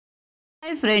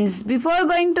Hi friends, before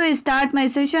going to start my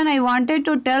session, I wanted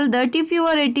to tell that if you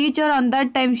are a teacher on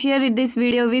that time, share this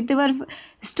video with your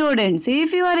students.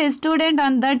 If you are a student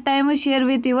on that time, share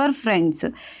with your friends.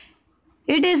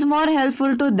 It is more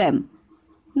helpful to them.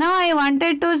 Now I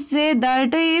wanted to say that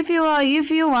if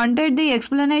you wanted the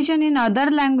explanation in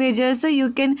other languages, you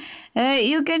can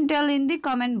tell in the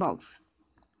comment box.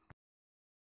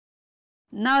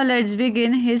 Now let's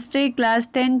begin. History class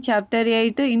 10 chapter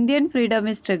 8 Indian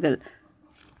freedom struggle.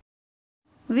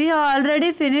 We have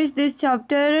already finished this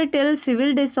chapter till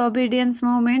civil disobedience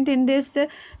movement. In this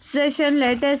session,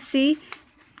 let us see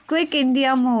Quick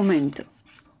India movement.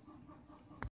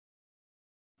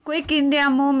 Quick India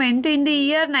movement. In the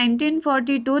year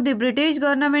 1942, the British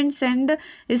government sent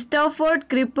Stafford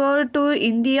Cripper to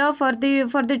India for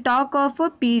the talk of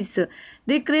peace.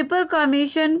 The Cripper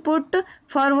Commission put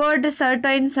forward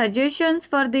certain suggestions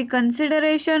for the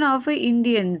consideration of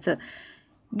Indians.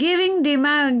 Giving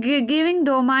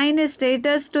domain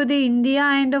status to the India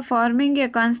and forming a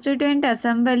constituent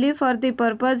assembly for the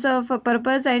purpose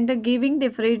and giving the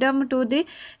freedom to the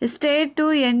state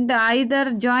to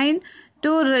either join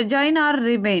or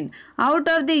remain out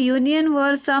of the union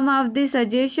were some of the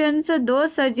suggestions.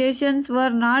 Those suggestions were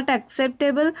not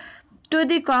acceptable to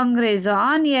the Congress.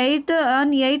 On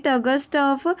 8th August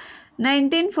of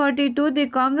 1942, the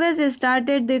Congress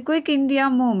started the Quick India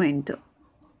movement.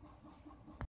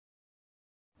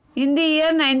 In the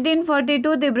year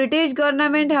 1942, the British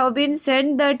government have been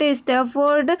sent that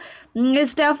Stafford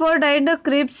and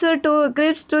Cripps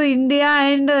to India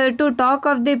and to talk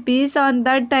of the peace. On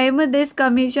that time, this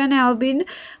commission have been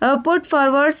put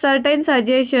forward certain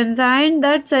suggestions, and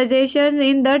that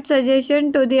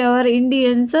suggestion to our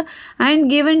Indians and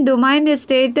given domain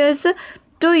status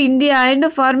to India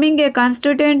and forming a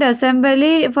constituent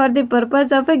assembly for the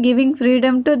purpose of giving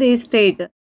freedom to the state.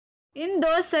 In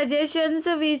those suggestions,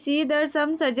 we see that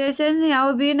some suggestions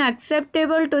have been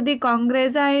acceptable to the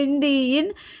Congress, and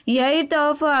in 8th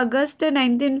of August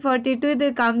 1942,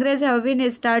 the Congress have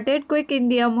been started Quick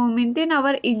India movement in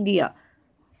our India.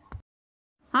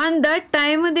 On that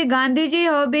time, the Gandhiji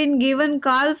have been given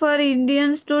call for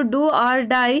Indians to do or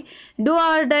die. Do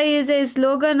or die is a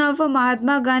slogan of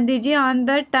Mahatma Gandhiji. On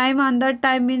that time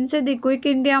means the Quick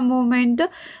India movement.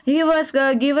 He was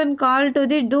given call to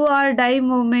the do or die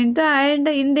movement, and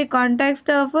in the context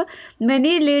of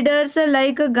many leaders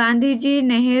like Gandhiji,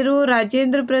 Nehru,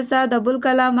 Rajendra Prasad, Abul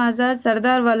Kalam Azad,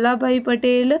 Sardar Vallabhbhai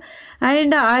Patel,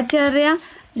 and Acharya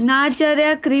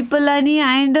Kripalani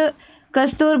and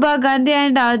Kasturba Gandhi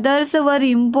and others were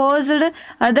imposed,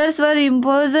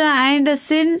 and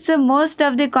since most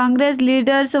of the Congress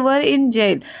leaders were in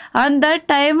jail, on that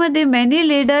time the many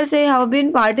leaders have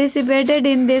been participated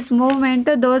in this movement.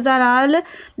 Those are all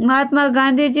Mahatma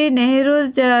Gandhiji, Nehru,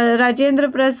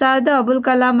 Rajendra Prasad, Abul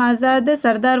Kalam Azad,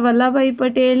 Sardar Vallabhbhai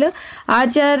Patel,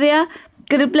 Acharya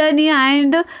Kripalani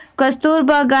and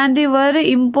Kasturba Gandhi were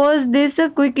imposed this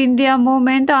Quick India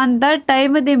movement. On that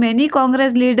time, the many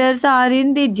Congress leaders are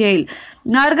in the jail.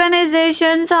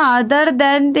 Organizations other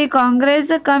than the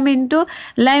Congress come into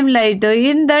limelight.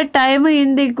 In that time,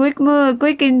 in the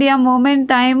Quick India movement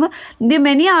time, the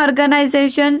many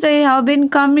organizations have been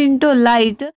come into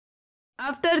light.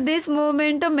 After this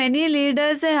movement, many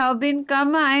leaders have been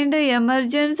come, and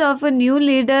emergence of new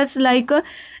leaders like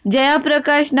Jaya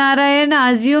Prakash Narayan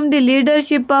assumed the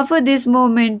leadership of this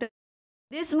movement.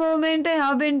 This movement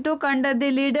have been took under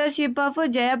the leadership of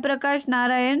Jaya Prakash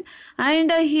Narayan, and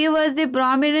he was the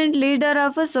prominent leader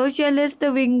of a socialist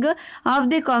wing of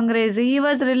the Congress. He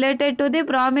was related to the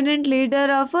prominent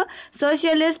leader of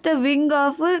socialist wing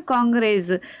of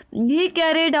Congress. He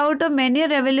carried out many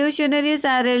revolutionary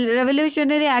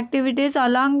activities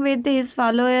along with his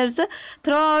followers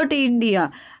throughout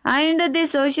India, and the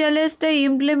socialists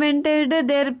implemented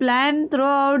their plan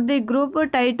throughout the group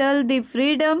titled the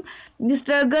Freedom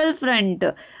Struggle Front,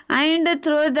 and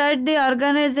through that the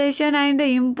organization and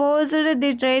imposed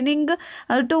the training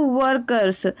to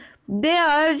workers. They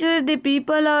urged the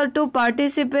people to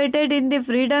participate in the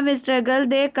freedom struggle.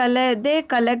 They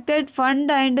collected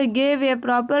fund and gave a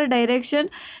proper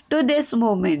direction to this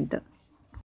movement.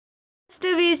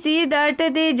 We see that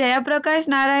the Jaya Prakash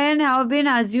Narayan have been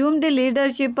assumed the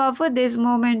leadership of this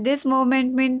movement. This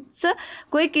movement means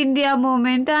Quick India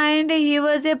movement, and he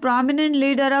was a prominent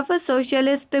leader of a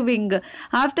socialist wing.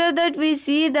 After that, we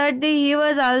see that he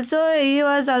was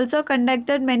also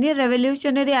conducted many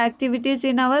revolutionary activities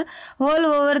in our whole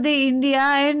over the India,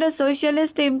 and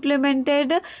socialists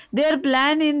implemented their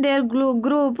plan in their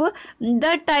group.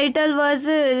 Their title was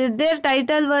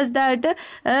that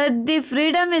the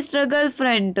freedom struggle People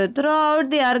Front. Throughout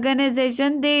the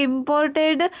organization, they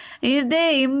imparted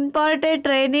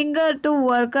training to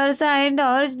workers and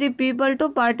urged the people to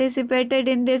participate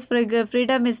in this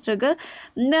freedom struggle.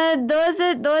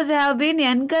 Those have been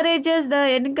encourages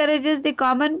the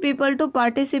common people to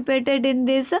participate in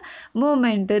this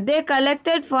movement. They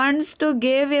collected funds to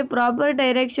give a proper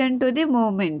direction to the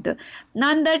movement.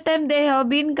 On that time, they have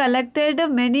been collected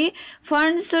many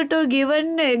funds to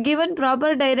given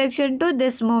proper direction to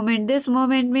this movement. This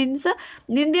movement means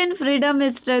Indian freedom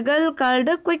struggle called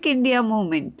Quick India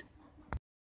Movement.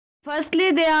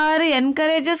 Firstly, they are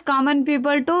encourages common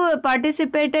people to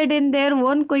participate in their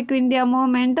own Quick India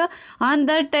movement. On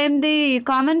that time, the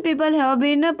common people have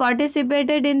been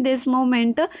participated in this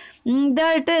movement.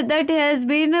 That has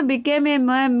been became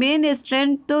a main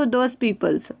strength to those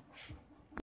peoples.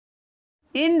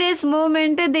 In this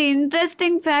movement, the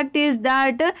interesting fact is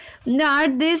that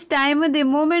at this time the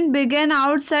movement began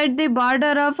outside the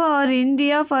border of our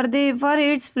India for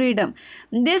its freedom.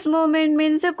 This movement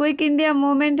means a Quick India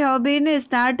movement have been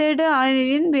started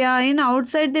in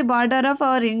outside the border of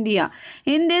our India.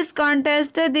 In this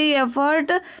context, the effort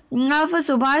of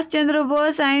Subhash Chandra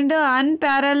Bose and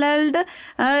unparalleled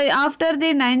after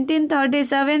the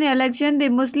 1937 election, the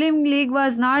Muslim League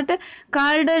was not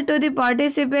called to the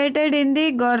participated in the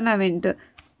government.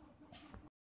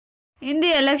 In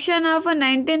the election of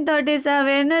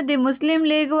 1937, the Muslim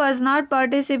League was not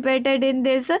participated in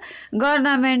this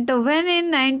government. When in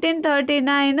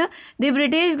 1939, the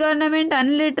British government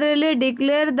unilaterally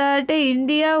declared that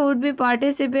India would be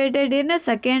participated in a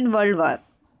Second World War.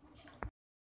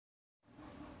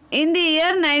 In the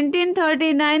year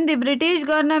 1939, the British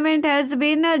government has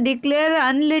been declared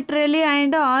unilaterally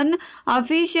and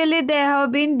unofficially they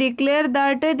have been declared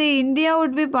that the India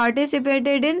would be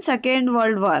participated in Second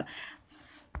World War.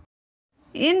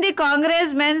 In the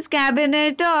congressman's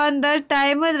cabinet on that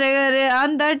time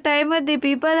the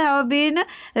people have been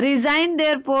resigned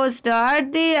their post.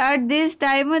 At this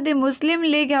time the Muslim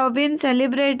League have been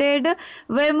celebrated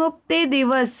Vimukti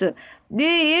Divas.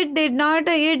 It did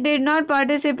not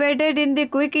participated in the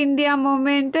Quick India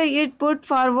movement. It put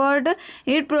forward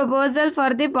its proposal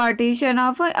for the partition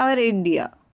of our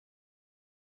India.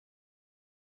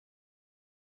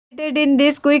 In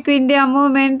this Quick India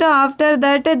movement, after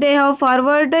that they have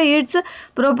forwarded its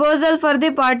proposal for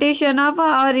the partition of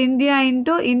our India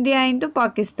into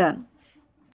Pakistan.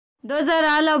 Those are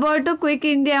all about the Quick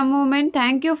India movement.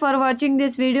 Thank you for watching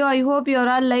this video. I hope you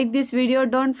all like this video.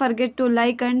 Don't forget to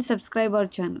like and subscribe our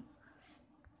channel.